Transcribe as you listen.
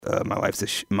my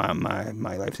life's my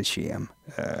life's a sham.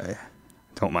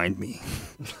 Don't mind me.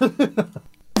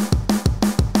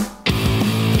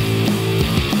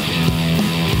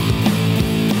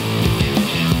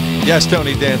 Yes,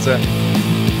 Tony Danza,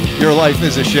 your life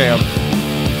is a sham.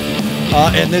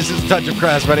 And this is Touch of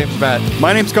Crass. My name's Matt.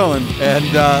 My name's Colin. And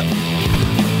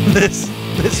this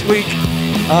week,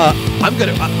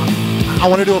 I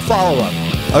want to do a follow-up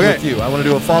with you. I want to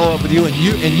do a follow-up with you, and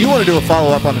you want to do a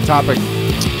follow-up on a topic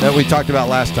that we talked about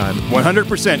last time.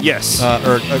 100%, yes.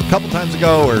 Or a couple times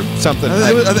ago or something.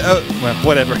 Well,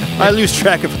 whatever. I lose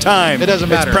track of time. It doesn't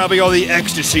matter. It's probably all the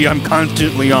ecstasy I'm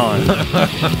constantly on.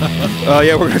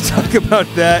 Yeah, we're going to talk about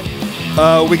that.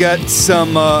 We got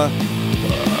some...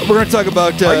 we're going to talk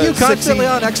about... Are you constantly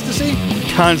on ecstasy?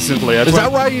 Constantly. Is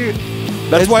that why you...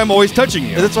 That's why I'm always touching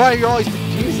you. That's why you're always...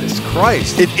 Jesus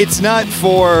Christ. It's not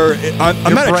for...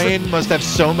 Your brain must have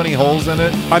so many holes in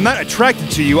it. I'm not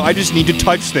attracted to you. I just need to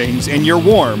touch things, and you're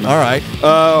warm. All right.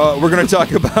 We're going to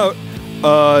talk about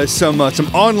some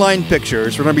online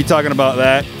pictures. We're going to be talking about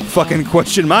that. Fucking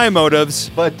question my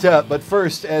motives. But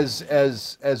first,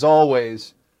 as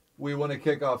always, we want to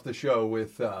kick off the show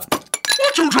with...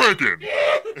 What you drinking?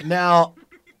 Now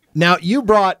you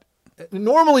brought...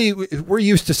 Normally, we're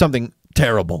used to something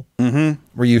terrible. Mm-hmm.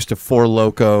 We're used to Four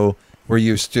Loko. We're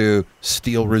used to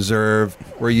Steel Reserve.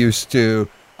 We're used to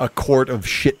a quart of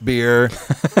shit beer.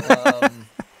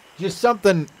 Just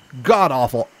something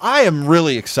god-awful. I am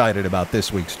really excited about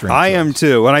this week's drink. I am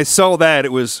too. When I saw that,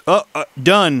 it was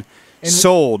done. And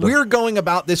sold. We're going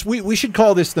about this. We should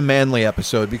call this the manly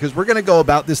episode because we're going to go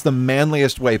about this the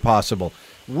manliest way possible.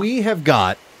 We have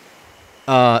got...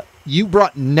 you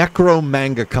brought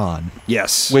Necromangacon.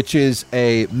 Yes. Which is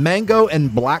a mango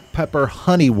and black pepper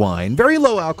honey wine. Very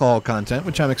low alcohol content,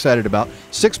 which I'm excited about.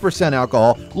 6%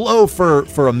 alcohol. Low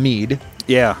for a mead.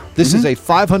 Yeah. This is a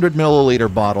 500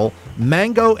 milliliter bottle.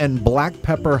 Mango and black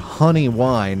pepper honey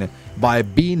wine by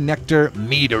Bee Nectar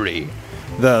Meadery.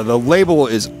 The label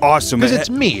is awesome. Because it's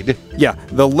mead. Yeah.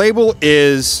 The label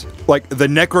is... like the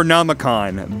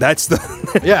Necronomicon. That's the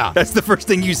yeah. That's the first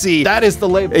thing you see. That is the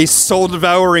label. A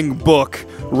soul-devouring book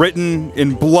written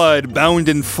in blood, bound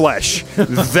in flesh.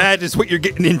 That is what you're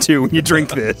getting into when you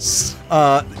drink this.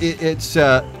 I'm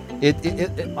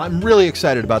really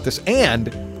excited about this, and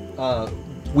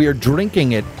we are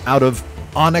drinking it out of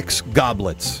onyx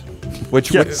goblets,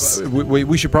 which yes.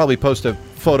 we should probably post a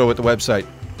photo at the website.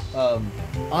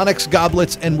 Onyx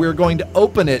goblets, and we're going to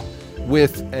open it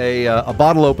with a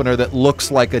bottle opener that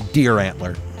looks like a deer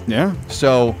antler. Yeah.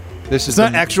 So this is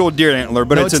not actual deer antler,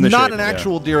 but it's in the shape. It's not an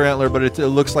actual deer antler, but it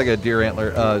looks like a deer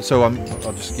antler. So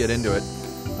I'll just get into it.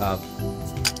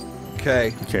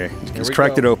 Okay. Just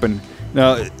cracked it open.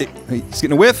 Now it's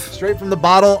getting a whiff. Straight from the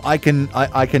bottle. I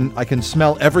can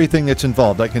smell everything that's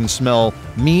involved. I can smell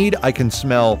mead. I can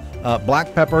smell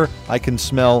black pepper. I can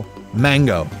smell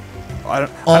mango.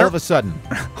 All of a sudden.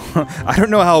 I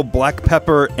don't know how black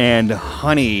pepper and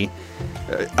honey...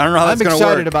 I don't know how that's going to work.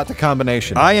 I'm excited about the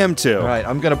combination. I am too. All right,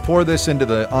 I'm going to pour this into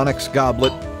the onyx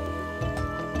goblet.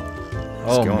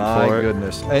 Oh, my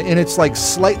goodness. And it's like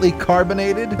slightly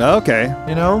carbonated. Okay.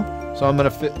 You know? So I'm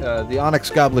going to fit... the onyx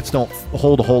goblets don't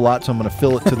hold a whole lot, so I'm going to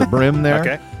fill it to the brim there.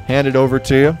 Okay. Hand it over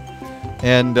to you.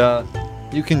 And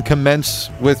you can commence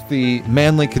with the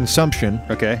manly consumption.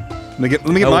 Okay. Let me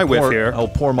get my whiff here. I'll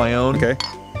pour my own. Okay.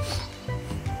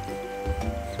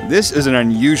 This is an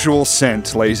unusual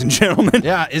scent, ladies and gentlemen.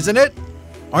 Yeah, isn't it?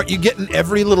 Aren't you getting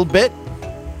every little bit?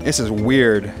 This is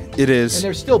weird. It is. And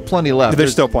there's still plenty left.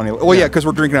 There's still plenty. Well, yeah, because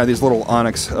we're drinking out of these little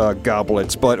onyx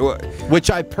goblets, but which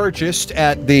I purchased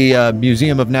at the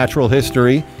Museum of Natural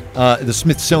History, the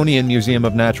Smithsonian Museum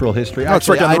of Natural History. Oh, it's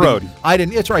right down the road. I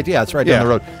didn't. It's right. Yeah, it's right down the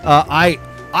road.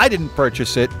 I didn't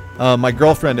purchase it. My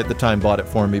girlfriend at the time bought it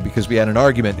for me because we had an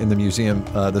argument in the museum,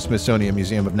 the Smithsonian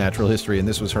Museum of Natural History, and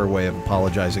this was her way of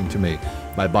apologizing to me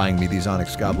by buying me these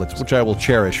onyx goblets, which I will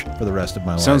cherish for the rest of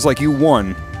my life. Sounds like you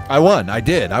won. I won. I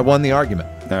did. I won the argument.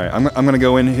 All right, I'm going to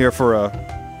go in here for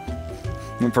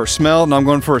a smell, and I'm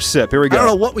going for a sip. Here we go. I don't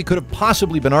know what we could have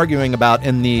possibly been arguing about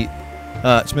in the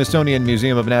Smithsonian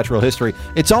Museum of Natural History.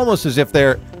 It's almost as if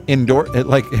they're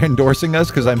endorsing us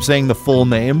because I'm saying the full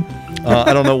name.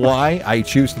 I don't know why I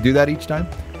choose to do that each time.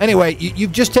 Anyway,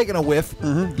 you've just taken a whiff.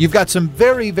 Mm-hmm. You've got some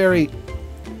very, very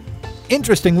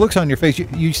interesting looks on your face.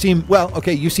 You seem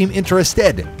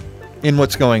interested in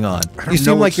what's going on. You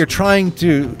seem like you're trying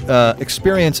to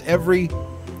experience every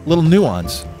little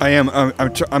nuance. I am.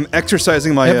 I'm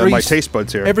exercising my my taste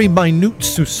buds here. Every minute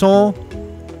soupçon.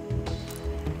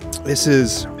 This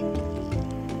is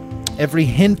every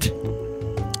hint.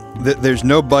 There's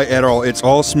no bite at all. It's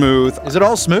all smooth. Is it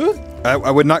all smooth?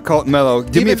 I would not call it mellow.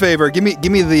 Do me a favor. Give me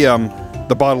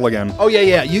the bottle again. Oh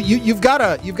yeah. You've got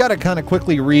to kind of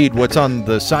quickly read what's on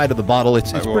the side of the bottle.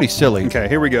 It's pretty silly. Okay,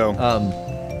 here we go.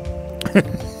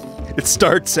 It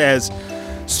starts as,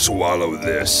 "Swallow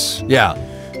this. Yeah.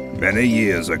 Many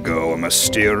years ago, a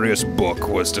mysterious book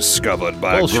was discovered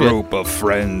by a group of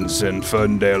friends in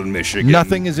Ferndale, Michigan.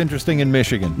 Nothing is interesting in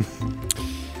Michigan.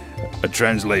 A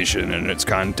translation and its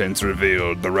contents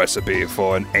revealed the recipe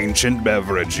for an ancient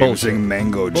beverage using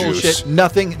mango juice,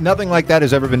 Nothing like that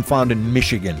has ever been found in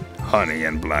Michigan. honey,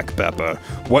 and black pepper.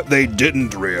 What they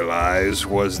didn't realize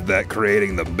was that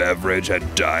creating the beverage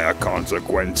had dire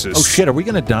consequences. Oh shit, are we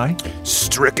gonna die?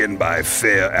 Stricken by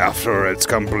fear after its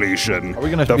completion. Are we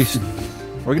gonna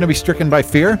be stricken by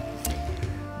fear?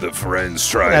 The friends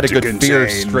I tried had a to good contain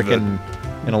fear-stricken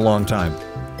in a long time.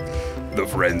 The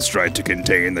friends tried to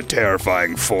contain the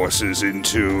terrifying forces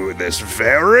into this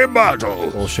very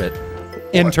bottle. Bullshit.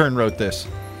 Intern wrote this.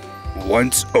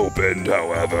 Once opened,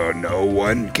 however, no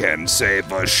one can say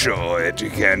for sure it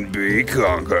can be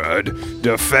conquered.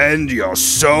 Defend your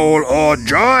soul or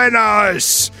join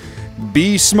us.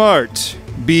 Be smart.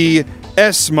 Be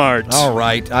smart. All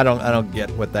right, I don't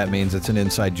get what that means. It's an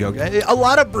inside joke. A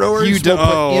lot of brewers will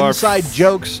put inside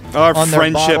jokes Our on their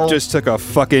friendship bottle. just took a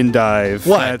fucking dive.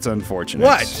 What? That's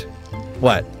unfortunate.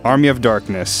 What? Army of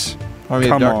Darkness. Army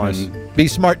Come of Darkness. on. Be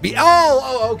smart. Okay.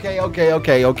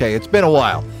 It's been a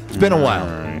while.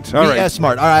 All right. Be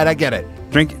smart. All right, I get it.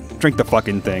 Drink the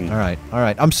fucking thing. All right.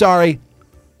 I'm sorry.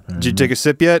 Did you take a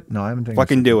sip yet? No, I haven't taken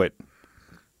Fucking do it.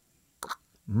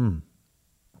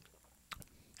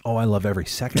 Oh, I love every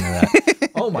second of that.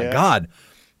 Oh my God.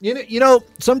 You know,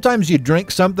 sometimes you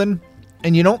drink something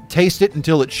and you don't taste it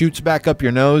until it shoots back up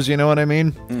your nose, you know what I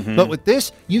mean? Mm-hmm. But with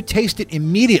this, you taste it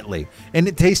immediately, and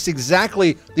it tastes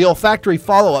exactly, the olfactory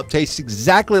follow-up tastes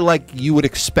exactly like you would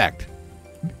expect.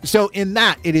 So in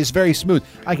that, it is very smooth.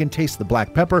 I can taste the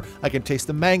black pepper, I can taste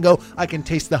the mango, I can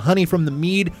taste the honey from the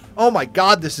mead. Oh my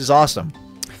God, this is awesome.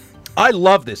 I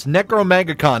love this.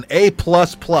 Necromagicon A++.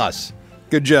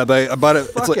 Good job. I bought it.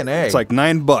 It's like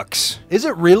 $9. Is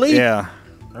it really? Yeah.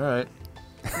 All right.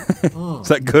 Is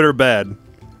that good or bad?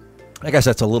 I guess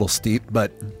that's a little steep,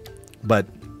 but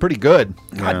pretty good.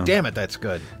 God Yeah. damn it, that's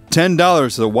good. $10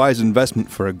 is a wise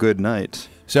investment for a good night.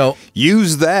 So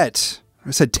Use that.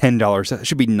 I said $10. That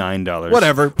should be $9.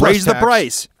 Whatever, plus Raise the tax.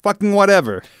 price. Fucking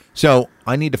whatever. So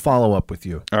I need to follow up with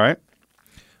you. All right.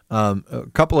 A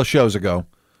couple of shows ago,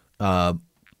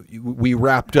 we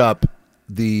wrapped up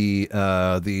the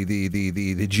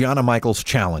Gianna Michaels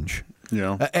challenge.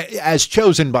 Yeah. As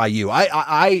chosen by you.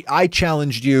 I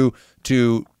challenged you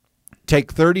to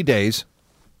take 30 days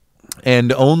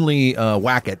and only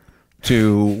whack it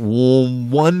to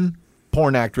one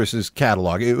porn actress's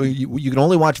catalog. You can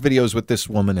only watch videos with this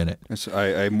woman in it. Yes,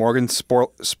 I Morgan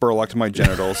Spurlocked my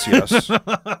genitals, yes.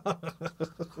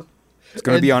 It's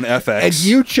going to be on FX. And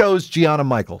you chose Gianna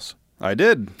Michaels. I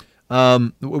did.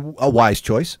 A wise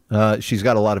choice. She's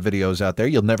got a lot of videos out there.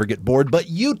 You'll never get bored. But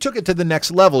you took it to the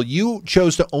next level. You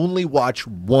chose to only watch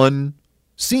one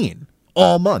scene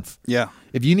all month. Yeah.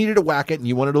 If you needed to whack it and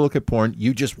you wanted to look at porn,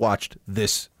 you just watched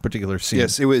this particular scene.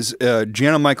 Yes, it was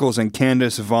Gianna Michaels and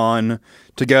Candace Vaughn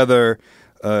together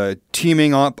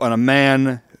teaming up on a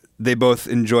man. They both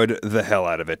enjoyed the hell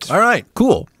out of it. All right,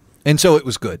 cool. And so it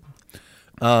was good.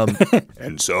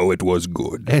 And so it was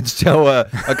good. And so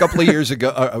a couple of years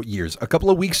ago, a couple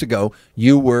of weeks ago,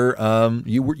 you were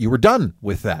done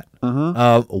with that.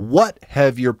 What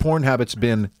have your porn habits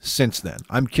been since then?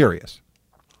 I'm curious.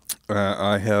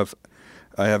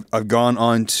 I've gone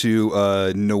on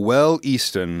to Noelle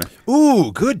Easton.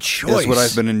 Ooh, good choice. Is what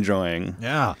I've been enjoying.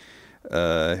 Yeah.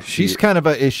 Is she kind of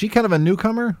a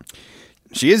newcomer?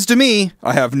 She is to me.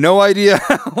 I have no idea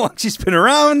how long she's been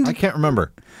around. I can't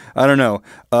remember. I don't know.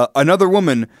 Another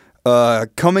woman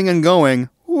coming and going.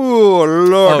 Ooh,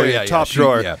 Lordy, top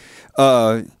drawer.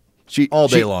 She all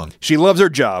day long. She loves her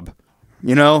job.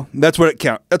 You know, that's what it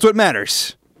counts. That's what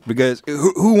matters. Because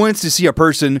who wants to see a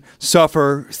person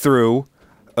suffer through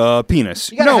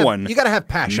penis? No one. You got to have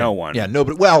passion. No one. Yeah,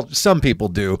 nobody. Well, some people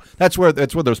do. That's where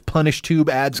those Punish Tube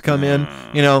ads come in.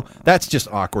 You know, that's just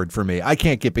awkward for me. I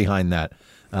can't get behind that.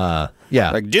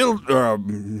 Yeah. Like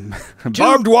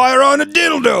barbed wire on a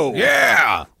dildo.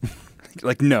 Yeah.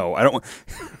 Like, no, I don't.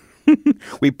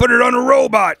 We put it on a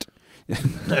robot.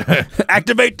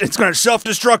 Activate. It's going to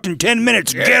self-destruct in 10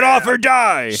 minutes. Yeah. Get off or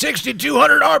die.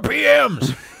 6,200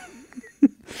 RPMs.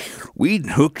 We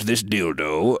hooked this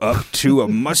dildo up to a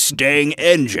Mustang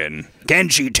engine. Can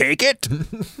she take it? I'm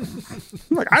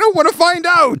like, I don't want to find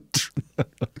out.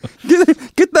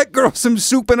 Get that girl some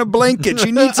soup and a blanket.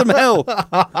 She needs some help.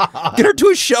 Get her to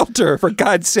a shelter, for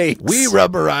God's sake. We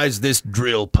rubberized this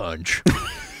drill punch.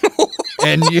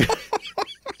 And you...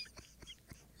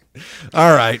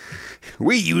 All right.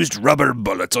 We used rubber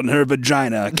bullets on her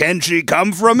vagina. Can she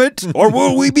come from it? Or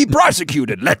will we be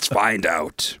prosecuted? Let's find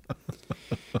out.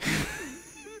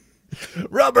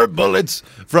 Rubber bullets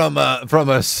from a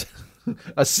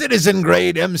citizen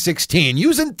grade M16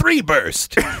 using 3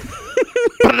 burst.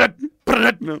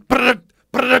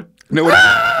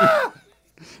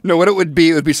 No, what it would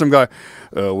be some guy.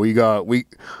 We got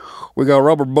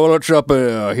rubber bullets up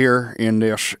here in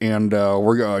this, and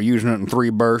we're using it in 3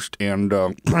 bursts. And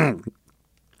all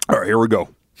right, here we go.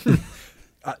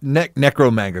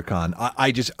 Necromangacon.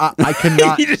 I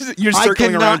cannot. You're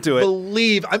circling around to it.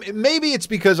 Believe. I mean, maybe it's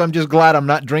because I'm just glad I'm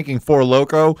not drinking 4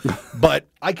 Loko, but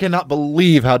I cannot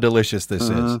believe how delicious this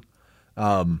is.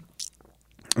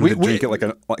 We drink it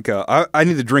I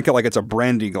need to drink it like it's a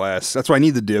brandy glass. That's what I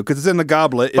need to do because it's in the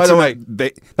goblet. By the way,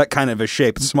 that kind of a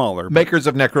shape. It's smaller. Makers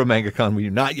of Necromangacon, we do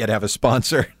not yet have a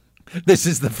sponsor. This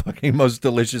is the fucking most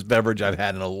delicious beverage I've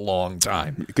had in a long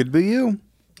time. It could be you.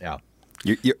 Yeah.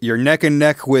 You're neck and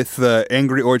neck with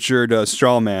Angry Orchard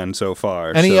Strawman so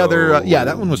far. Any other? Yeah,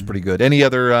 that one was pretty good. Any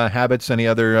other habits? Any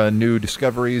other new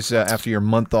discoveries after your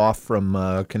month off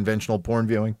from conventional porn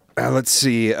viewing? Let's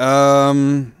see.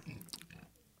 No,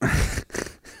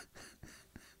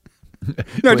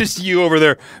 just you over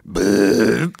there.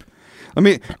 Let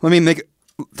me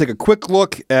take a quick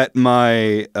look at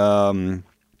my.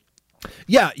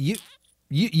 Yeah,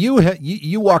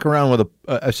 you walk around with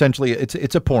essentially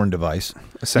it's a porn device.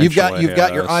 You've got your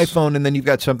iPhone, and then you've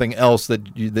got something else that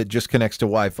just connects to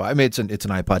Wi-Fi. I mean, it's an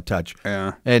iPod Touch.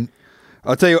 Yeah, and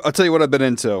I'll tell you what I've been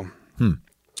into.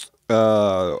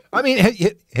 I mean,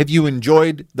 have you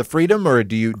enjoyed the freedom, or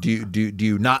do you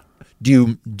not?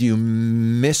 Do you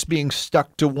miss being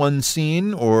stuck to one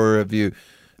scene, or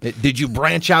did you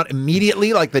branch out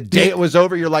immediately? Like the day it was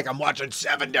over, you're like, I'm watching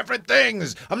 7 different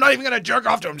things. I'm not even going to jerk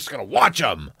off to them. I'm just going to watch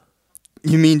them.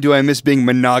 You mean, do I miss being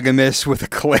monogamous with a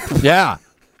clip? Yeah.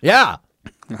 Yeah.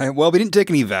 Well, we didn't take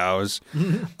any vows.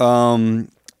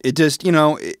 It just,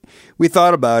 we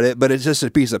thought about it, but it's just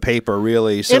a piece of paper,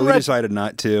 really. So we decided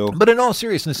not to. But in all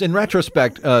seriousness, in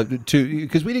retrospect,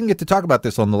 because we didn't get to talk about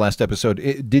this on the last episode,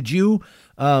 did you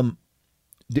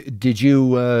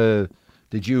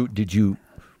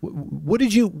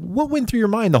what went through your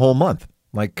mind the whole month?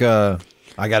 Like, I'm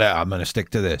going to stick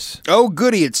to this. Oh,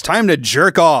 goody. It's time to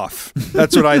jerk off.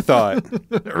 That's what I thought.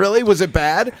 Really? Was it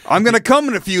bad? I'm going to come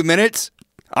in a few minutes.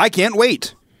 I can't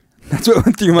wait. That's what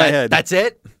went through my head. That's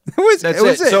it? It was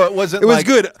it. So it wasn't. It was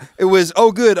good. It was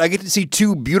good. I get to see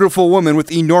 2 beautiful women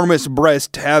with enormous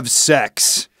breasts have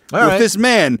sex with this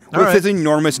man with his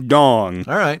enormous dong.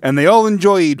 All right, and they all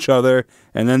enjoy each other,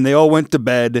 and then they all went to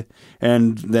bed,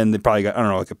 and then they probably got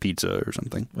like a pizza or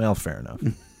something. Well, fair enough.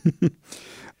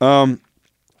 I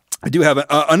do have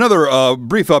another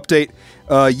brief update.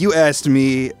 You asked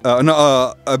me.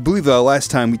 I believe the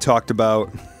last time we talked about.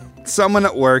 Someone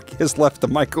at work has left the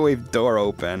microwave door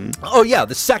open. Oh, yeah.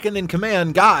 The second in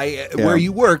command guy where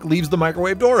you work leaves the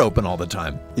microwave door open all the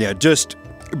time. Yeah, just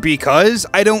because?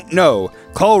 I don't know.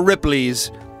 Call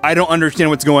Ripley's. I don't understand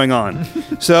what's going on.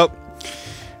 So,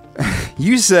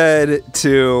 you said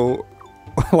to,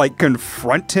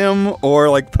 confront him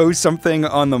or, post something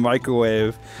on the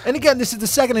microwave. And again, this is the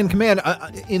second in command.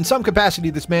 In some capacity,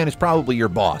 this man is probably your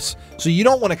boss. So you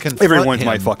don't want to confront Everyone's him.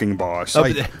 my fucking boss.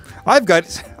 I've got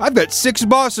 6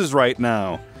 bosses right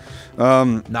now.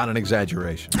 Not an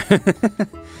exaggeration.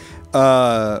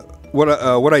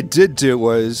 What I did do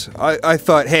was I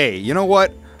thought, hey, you know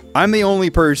what? I'm the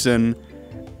only person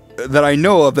that I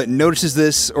know of that notices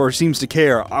this or seems to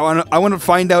care. I want to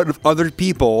find out if other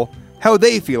people how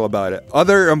they feel about it.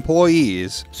 Other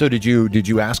employees. So did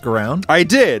you ask around? I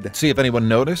did. See if anyone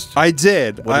noticed? I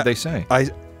did. What did they say?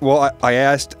 I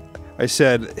asked. I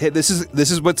said, hey, this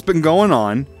is what's been going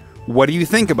on. What do you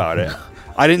think about it?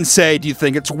 I didn't say, do you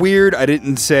think it's weird? I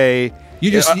didn't say...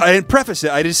 I didn't preface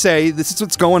it. I just say, this is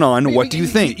what's going on. What do you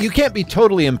think? You can't be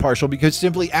totally impartial because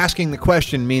simply asking the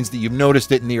question means that you've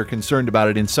noticed it and you're concerned about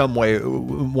it in some way,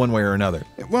 one way or another.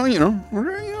 Well,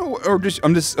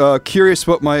 I'm just curious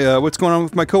what what's going on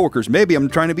with my coworkers. Maybe I'm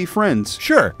trying to be friends.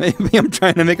 Sure. Maybe I'm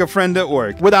trying to make a friend at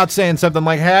work. Without saying something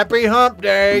like, happy hump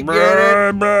day,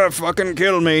 get it? Fucking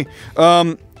kill me.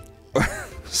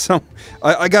 So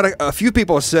I got a few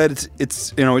people said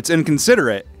it's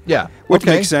inconsiderate. Yeah, which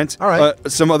makes sense. All right.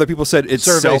 Some other people said it's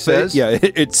selfish. Says. Yeah,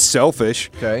 it's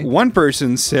selfish. Okay. One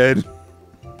person said,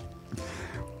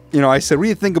 I said, what do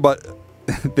you think about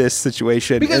this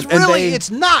situation. Because and really,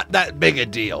 it's not that big a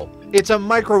deal. It's a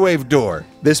microwave door.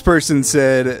 This person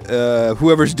said,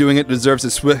 whoever's doing it deserves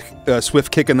a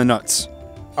swift kick in the nuts.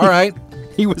 All right.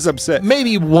 He was upset.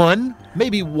 Maybe one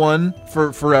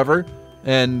for forever.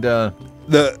 And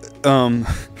another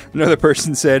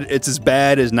person said it's as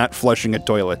bad as not flushing a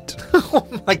toilet. oh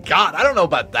my God, I don't know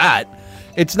about that.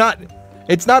 It's not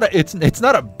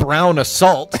a brown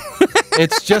assault.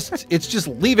 It's just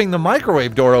leaving the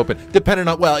microwave door open.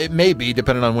 It may be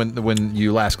depending on when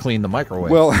you last cleaned the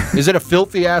microwave. Well, is it a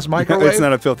filthy ass microwave? It's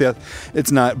not a filthy ass.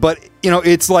 It's not. But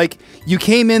it's like you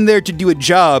came in there to do a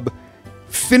job.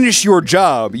 Finish your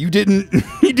job. You didn't.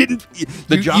 You didn't.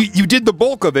 You did the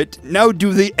bulk of it. Now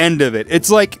do the end of it. It's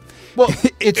like. Well,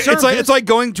 it's like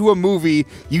going to a movie.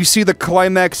 You see the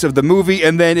climax of the movie,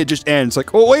 and then it just ends.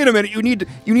 Like, oh, wait a minute. You need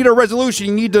a resolution.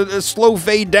 You need a slow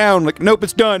fade down. Like, nope,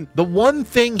 it's done. The one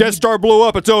thing Death Star blew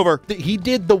up. It's over. He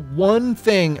did the one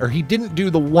thing, or he didn't do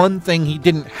the one thing he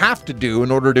didn't have to do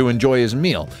in order to enjoy his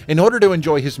meal. In order to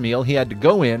enjoy his meal, he had to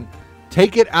go in,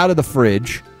 take it out of the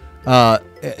fridge,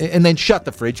 and then shut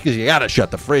the fridge, because you got to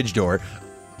shut the fridge door.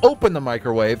 Open the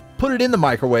microwave, put it in the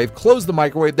microwave, close the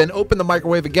microwave, then open the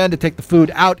microwave again to take the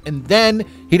food out, and then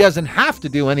he doesn't have to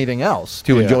do anything else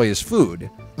to enjoy his food,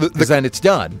 because then it's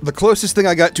done. The closest thing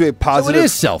I got to a positive... So it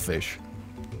is selfish.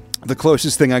 The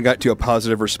closest thing I got to a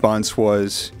positive response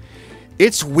was,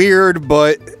 it's weird,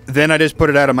 but then I just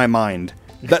put it out of my mind.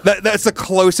 That's the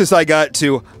closest I got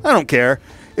to, I don't care.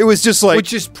 It was just like...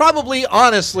 Which is probably,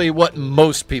 honestly, what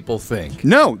most people think.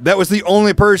 No, that was the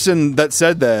only person that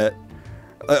said that.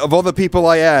 Of all the people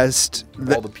I asked...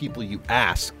 All the people you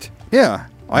asked. Yeah.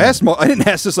 I didn't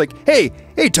ask just like, hey,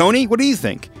 Tony, what do you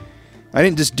think? I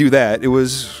didn't just do that. It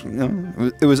was,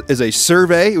 it was as a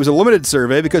survey. It was a limited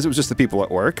survey because it was just the people at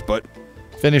work, but...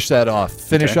 Finish that off.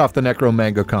 Finish off the Necro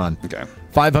Mango Con. Okay.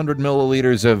 500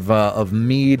 milliliters of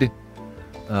mead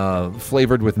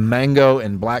flavored with mango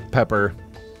and black pepper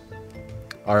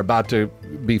are about to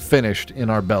be finished in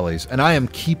our bellies. And I am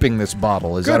keeping this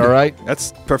bottle. Is that all right?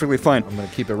 That's perfectly fine. I'm going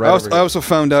to keep it right over here. I also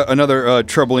found out another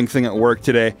troubling thing at work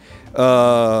today.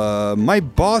 My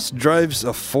boss drives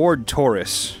a Ford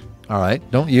Taurus. All right.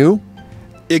 Don't you?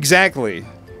 Exactly.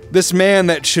 This man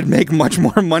that should make much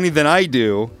more money than I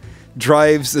do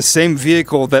drives the same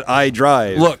vehicle that I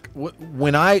drive. Look,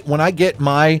 when I get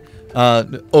my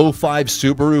 05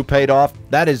 Subaru paid off,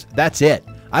 that's it.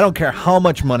 I don't care how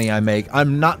much money I make.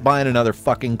 I'm not buying another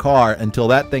fucking car until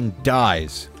that thing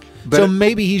dies. So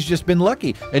maybe he's just been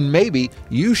lucky. And maybe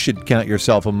you should count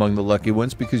yourself among the lucky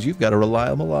ones because you've got a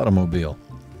reliable automobile.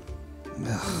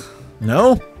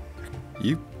 No?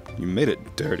 You made it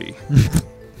dirty.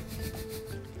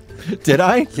 Did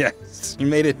I? Yes. You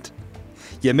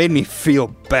made me feel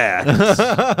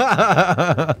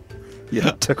bad. You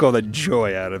took all the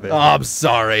joy out of it. Oh, I'm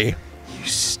sorry. You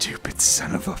stupid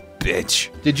son of a bitch.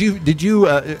 Did you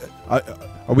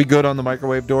are we good on the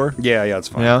microwave door? Yeah, it's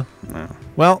fine. Yeah.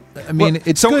 Well, I mean,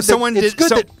 it's good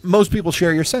that most people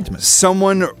share your sentiments.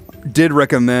 Someone did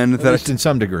recommend at least in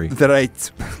some degree that I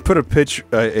put a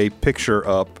picture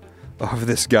up of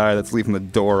this guy that's leaving the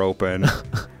door open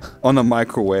on the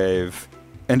microwave,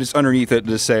 and just underneath it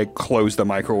just say "close the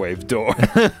microwave door."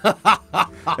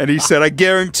 And he said, "I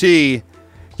guarantee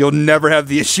you'll never have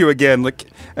the issue again." Like,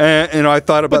 I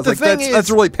thought about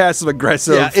that's really passive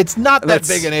aggressive. Yeah, it's not that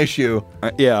big an issue.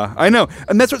 Yeah, I know,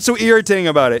 and that's what's so irritating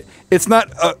about it. It's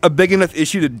not a big enough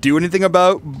issue to do anything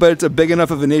about, but it's a big enough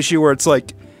of an issue where it's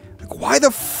like, why the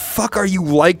fuck are you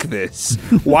like this?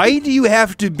 Why do you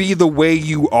have to be the way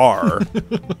you are?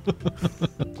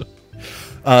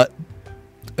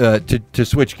 To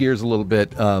switch gears a little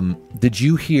bit, did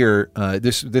you hear,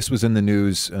 this was in the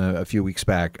news a few weeks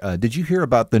back, did you hear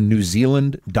about the New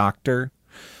Zealand doctor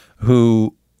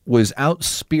who was out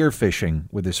spearfishing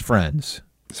with his friends?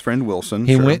 His friend Wilson.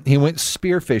 He went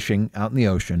spearfishing out in the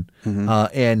ocean,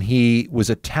 and he was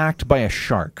attacked by a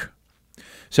shark.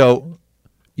 So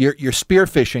you're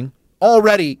spearfishing,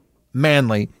 already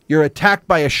manly. You're attacked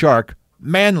by a shark,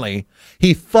 manly.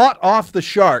 He fought off the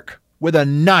shark with a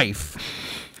knife.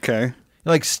 Okay.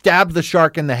 Like stabbed the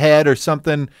shark in the head or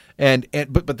something,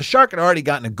 but the shark had already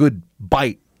gotten a good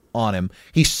bite on him.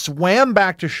 He swam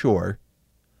back to shore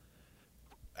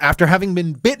after having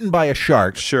been bitten by a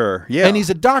shark. Sure. Yeah. And he's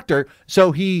a doctor,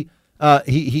 so he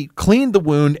cleaned the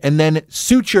wound and then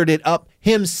sutured it up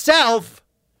himself.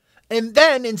 And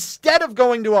then instead of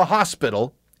going to a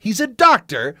hospital, he's a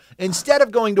doctor. Instead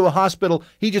of going to a hospital,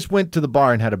 he just went to the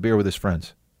bar and had a beer with his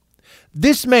friends.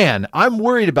 This man, I'm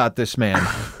worried about this man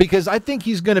because I think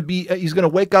he's going to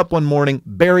wake up one morning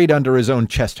buried under his own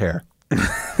chest hair.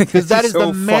 Because that is So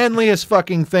the manliest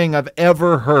fucking thing I've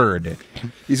ever heard.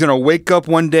 He's going to wake up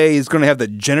one day, he's going to have the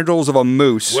genitals of a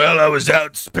moose. Well, I was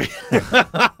out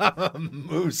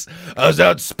moose. I was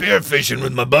out spearfishing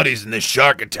with my buddies, and this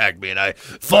shark attacked me, and I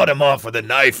fought him off with a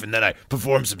knife, and then I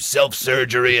performed some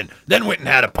self-surgery, and then went and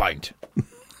had a pint.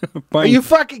 Are you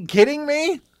fucking kidding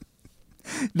me?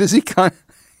 Does he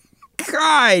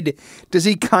God, does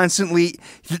he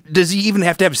even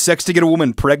have to have sex to get a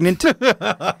woman pregnant?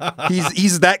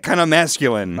 He's that kind of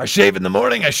masculine. I shave in the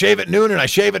morning, I shave at noon, and I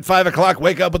shave at 5 o'clock,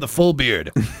 wake up with a full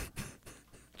beard.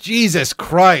 Jesus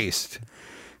Christ.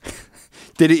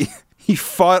 Did he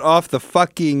fought off the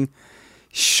fucking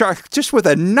shark just with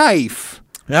a knife?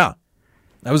 Yeah.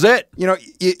 That was it. You know,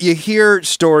 you hear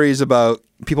stories about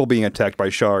people being attacked by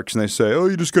sharks, and they say, "Oh,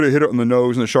 you just gotta hit it on the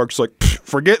nose," and the shark's like,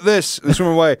 "Forget this," and swim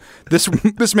away.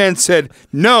 This man said,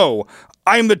 "No,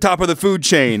 I'm the top of the food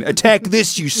chain. Attack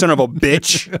this, you son of a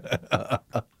bitch."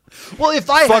 Well, if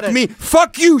I Fuck had me,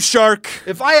 fuck you, shark.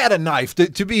 If I had a knife,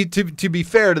 to be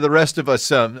fair to the rest of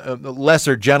us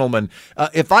lesser gentlemen,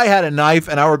 if I had a knife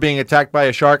and I were being attacked by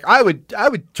a shark, I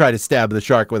would try to stab the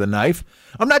shark with a knife.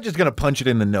 I'm not just gonna punch it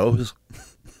in the nose.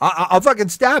 I'll fucking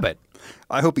stab it.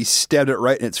 I hope he stabbed it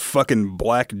right in its fucking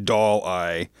black doll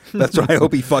eye. That's what I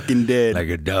hope he fucking did. Like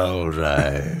a doll's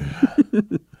eye.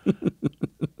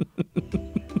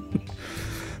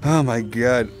 Oh my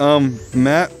god.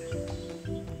 Matt,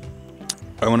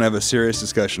 I want to have a serious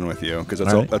discussion with you because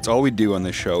that's all we do on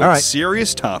this show. All right.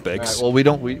 Serious topics. Well, we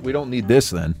don't need this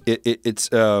then. It's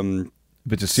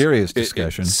If it's a serious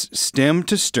discussion. It's stem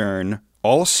to stern,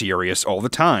 all serious all the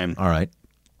time. All right.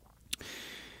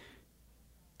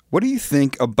 What do you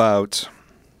think about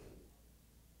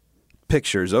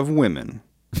pictures of women?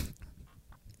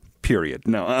 Period.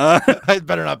 No. It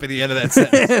better not be the end of that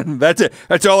sentence. That's it.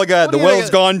 That's all I got. The well's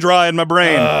gone dry in my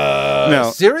brain.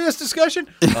 No. Serious discussion?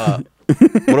 What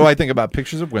do I think about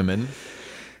pictures of women?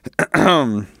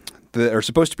 That are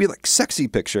supposed to be like sexy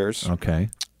pictures. Okay.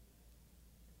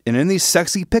 And in these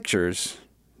sexy pictures,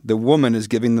 the woman is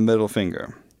giving the middle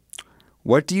finger.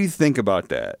 What do you think about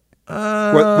that?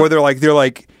 Where they're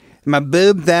like, my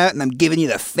boob's out and I'm giving you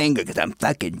the finger because I'm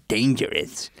fucking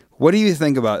dangerous. What do you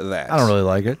think about that? I don't really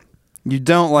like it. You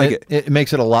don't like it? It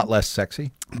makes it a lot less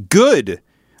sexy. Good.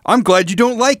 I'm glad you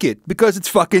don't like it because it's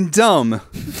fucking dumb.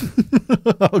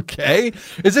 Okay.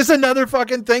 Is this another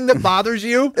fucking thing that bothers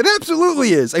you? It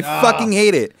absolutely is. I fucking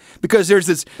hate it because there's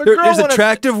this girl, there's an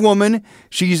attractive woman.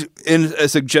 She's in a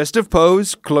suggestive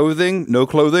pose, clothing, no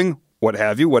clothing, what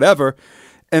have you, whatever.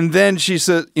 And then she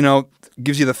says,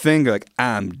 gives you the finger like,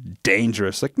 I'm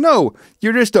dangerous. Like, no,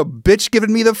 you're just a bitch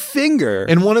giving me the finger.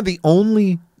 And one of the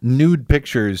only nude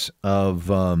pictures of,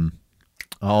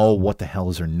 what the hell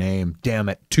is her name? Damn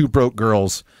it. Two Broke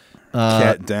Girls.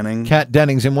 Kat Denning. Kat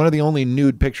Dennings. And one of the only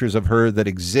nude pictures of her that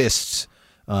exists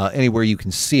anywhere you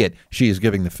can see it, she is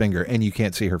giving the finger and you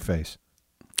can't see her face.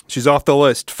 She's off the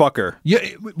list. Fuck her. Yeah,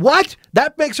 what?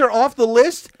 That makes her off the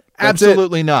list? That's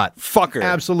Absolutely not. Fuck her.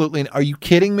 Absolutely. Are you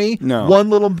kidding me? No.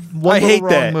 One little hate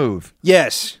wrong that move.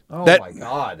 Yes. Oh that my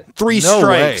God. 3 No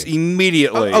strikes way.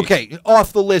 immediately. Okay,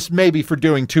 off the list maybe for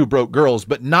doing Two Broke Girls,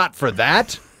 but not for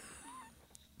that?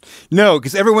 No,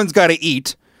 because everyone's got to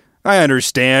eat. I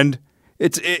understand.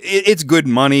 It's good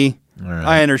money. Right.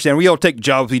 I understand. We all take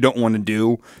jobs we don't want to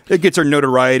do. It gets her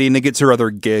notoriety and it gets her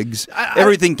other gigs.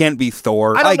 Everything can't be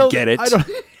Thor. I get it.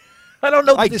 I don't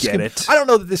know. I get it. I don't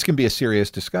know that this can be a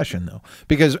serious discussion though,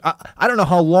 because I don't know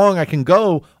how long I can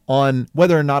go on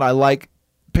whether or not I like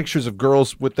pictures of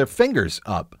girls with their fingers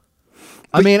up.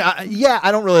 I mean,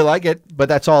 I don't really like it, but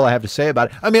that's all I have to say about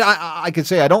it. I mean, I could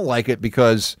say I don't like it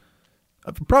because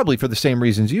probably for the same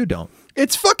reasons you don't.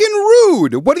 It's fucking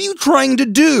rude. What are you trying to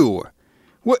do?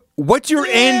 What's your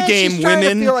end game, she's trying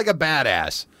women? to feel like a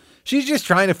badass. She's just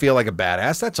trying to feel like a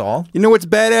badass. That's all. You know what's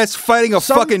badass? Fighting a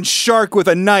fucking shark with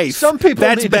a knife. Some people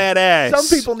That's badass.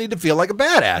 Some people need to feel like a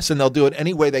badass, and they'll do it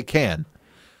any way they can.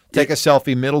 Take a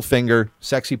selfie, middle finger,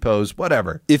 sexy pose,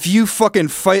 whatever. If you fucking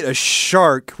fight a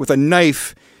shark with a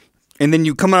knife, and then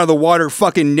you come out of the water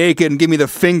fucking naked and give me the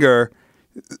finger,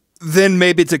 then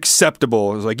maybe it's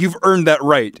acceptable. It's like, you've earned that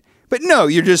right. But no,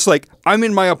 you're just like, I'm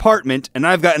in my apartment, and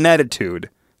I've got an attitude.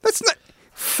 That's not...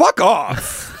 Fuck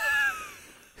off.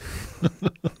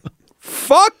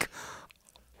 Fuck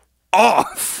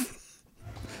off.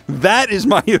 That is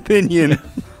my opinion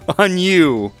on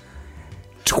you,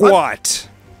 twat.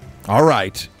 All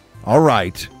right.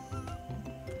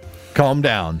 Calm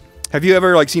down. Have you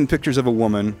ever seen pictures of a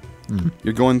woman?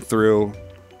 You're going through,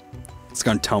 it's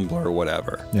on Tumblr or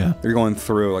whatever. Yeah. You're going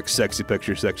through sexy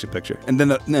picture, and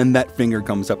then that finger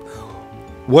comes up.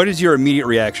 What is your immediate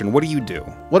reaction? What do you do?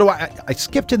 What do I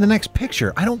skip to the next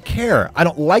picture. I don't care. I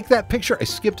don't like that picture. I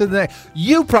skip to the next.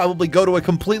 You probably go to a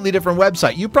completely different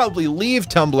website. You probably leave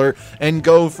Tumblr and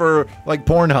go for like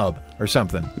Pornhub or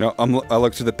something. No, I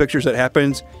look through the pictures that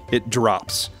happens. It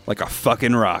drops like a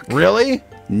fucking rock. Really?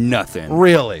 Nothing.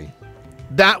 Really?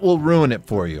 That will ruin it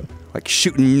for you. Like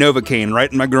shooting Novocaine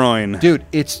right in my groin. Dude,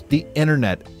 it's the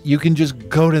internet. You can just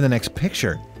go to the next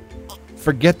picture.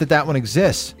 Forget that one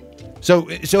exists. So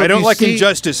I don't like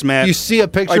injustice, Matt. You see a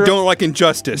picture. I don't like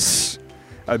injustice.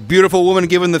 A beautiful woman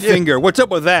giving the finger. What's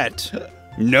up with that?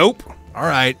 Nope. All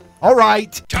right.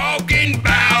 Talking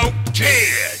about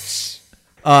tits.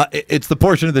 It's the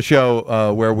portion of the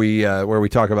show where we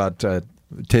talk about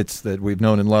tits that we've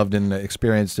known and loved and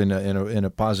experienced in a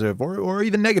positive or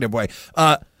even negative way.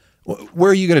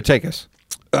 Where are you going to take us?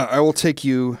 I will take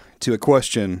you to a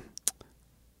question.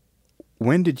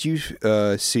 When did you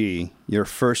see your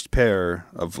first pair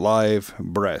of live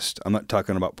breast? I'm not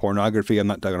talking about pornography. I'm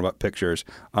not talking about pictures.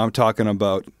 I'm talking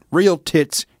about real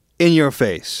tits in your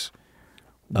face.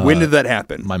 When did that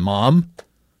happen? My mom.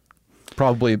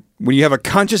 Probably. When you have a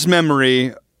conscious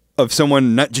memory of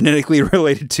someone not genetically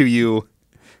related to you,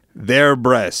 their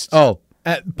breast. Oh,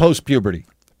 at post-puberty.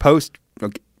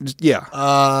 Okay, yeah.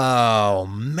 Oh,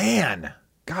 man.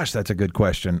 Gosh, that's a good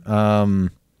question.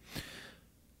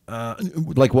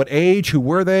 Like what age? Who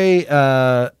were they?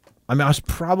 I was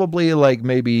probably like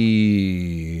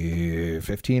maybe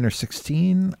 15 or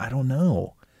 16. I don't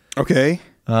know. Okay.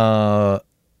 That's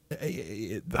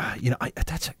a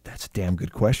damn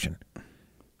good question.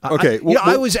 Okay.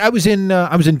 I was in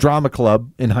drama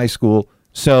club in high school,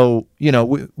 so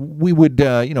we would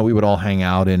all hang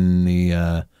out in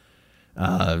the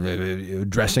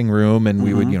dressing room, and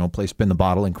we would play spin the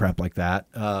bottle and crap like that.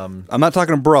 I'm not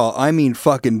talking brawl. I mean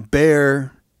fucking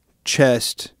bare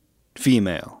chest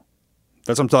female.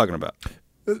 That's what I'm talking about.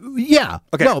 Yeah.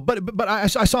 Okay. No, but I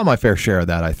saw my fair share of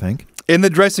that, I think. In the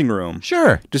dressing room.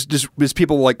 Sure. Just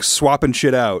people like swapping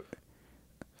shit out.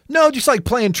 No, just like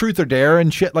playing truth or dare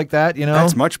and shit like that,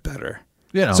 That's much better.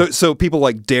 So people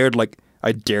like dared, like,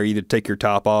 I dare you to take your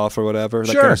top off or whatever,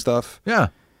 that kind of stuff. Yeah.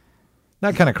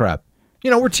 That kind of crap.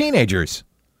 We're teenagers.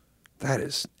 That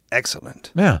is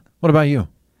excellent. Yeah. What about you?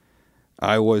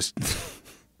 I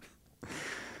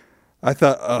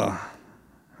thought,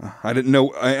 I didn't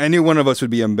know. I knew one of us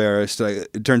would be embarrassed.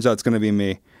 It turns out it's going to be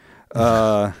me.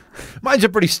 Mine's a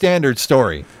pretty standard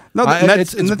story. No,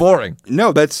 it's boring.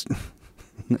 No, that's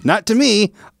not to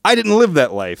me. I didn't live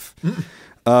that life.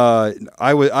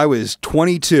 I was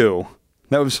 22.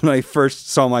 That was when I first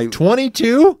saw my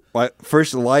 22? My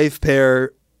first live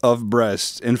pair of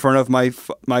breasts in front of my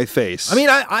face. I mean,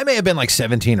 I may have been like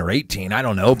 17 or 18. I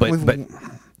don't know, but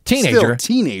teenager. Still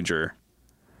teenager.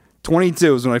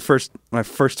 22 is when I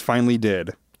first finally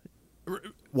did.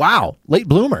 Wow, late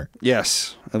bloomer.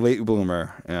 Yes, a late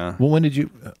bloomer. Yeah. Well, when did you?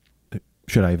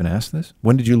 Should I even ask this?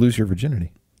 When did you lose your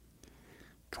virginity?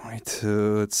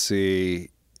 22. Let's see.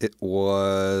 It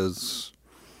was.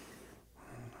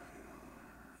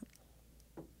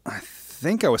 I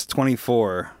think I was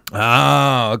 24.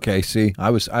 Oh, okay. See, I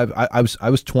was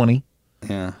 20.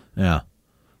 Yeah. Yeah.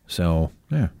 So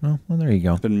yeah. Well, there you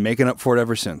go. Been making up for it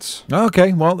ever since.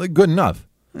 Okay. Well, good enough.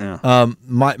 Yeah.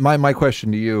 My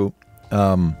question to you.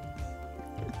 What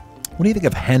do you think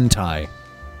of hentai?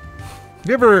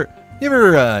 You ever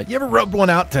rubbed one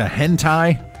out to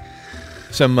hentai?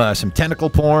 Some tentacle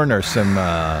porn or some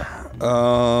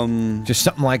just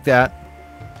something like that?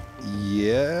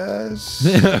 Yes.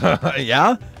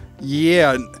 Yeah?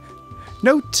 Yeah.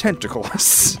 No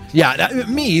tentacles. Yeah,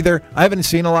 me either. I haven't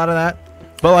seen a lot of that.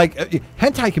 But like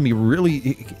hentai can be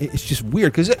really it's just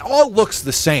weird cuz it all looks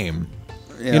the same.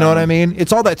 Yeah. You know what I mean?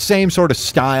 It's all that same sort of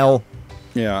style.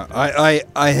 Yeah. I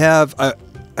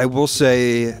will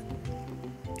say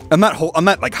I'm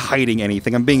not like hiding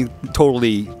anything. I'm being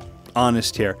totally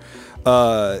honest here.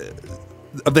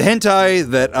 Of the hentai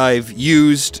that I've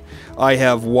used, I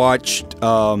have watched.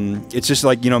 It's just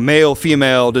like male,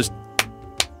 female, just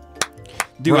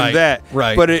doing that.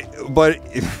 Right. But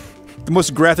the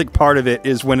most graphic part of it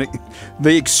is when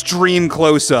the extreme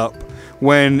close up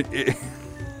when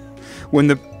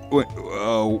the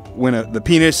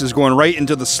penis is going right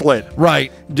into the slit.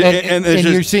 Right. And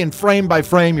you're seeing frame by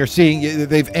frame, you're seeing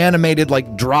they've animated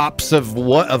like drops of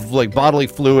like bodily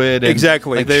fluid and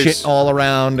exactly. Like shit all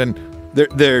around and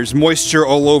there's moisture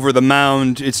all over the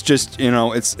mound. It's just,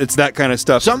 it's that kind of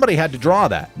stuff. Somebody had to draw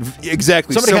that.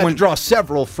 Exactly. Somebody had to draw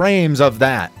several frames of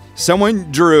that.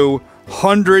 Someone drew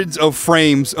hundreds of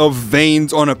frames of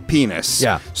veins on a penis.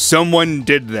 Yeah. Someone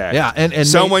did that. Yeah, and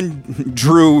someone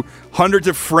drew hundreds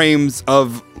of frames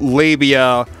of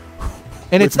labia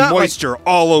and with it's not moisture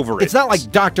all over it. It's not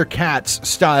like Dr. Katz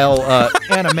style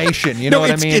animation. You know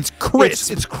what I mean? It's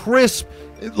crisp. It's crisp,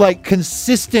 like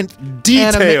consistent,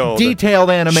 detailed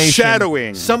animation.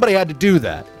 Shadowing. Somebody had to do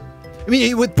that. I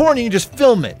mean, with porn, you can just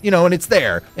film it, and it's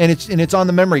there, and it's on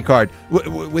the memory card.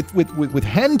 With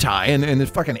hentai and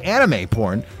this fucking anime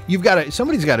porn,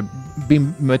 somebody's got to be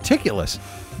meticulous.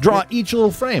 Draw each little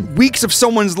frame. Weeks of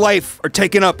someone's life are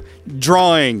taken up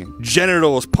drawing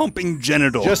genitals, pumping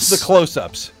genitals. Just the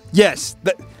close-ups. Yes,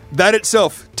 that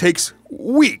itself takes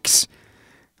weeks.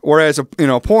 Whereas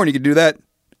porn, you could do that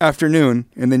afternoon,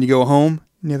 and then you go home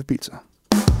and you have a pizza.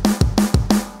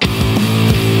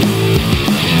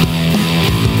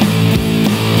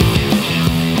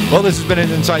 Well, this has been an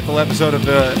insightful episode of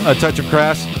A Touch of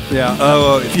Crass.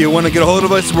 Yeah. If you want to get a hold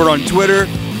of us, we're on Twitter,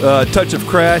 Touch of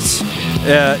Crass.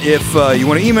 If you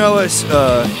want to email us,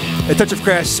 at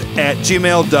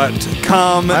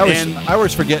touchofcrass@gmail.com. I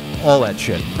always forget all that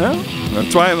shit. Well,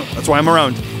 that's why I'm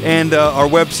around. And our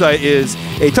website is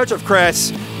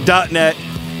atouchofcrass.net.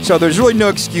 So there's really no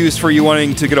excuse for you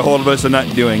wanting to get a hold of us and not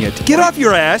doing it. Get off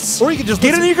your ass. Or you can just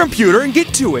get on your computer and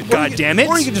get to it. God damn it.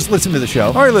 Or you can just listen to the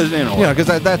show. Or listen, because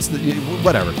that's the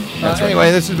whatever.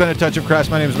 Anyway, this has been A Touch of Crass.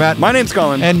 My name is Matt. My name's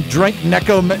Colin. And drink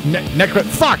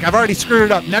Fuck, I've already screwed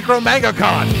it up.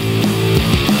 Necromangacon.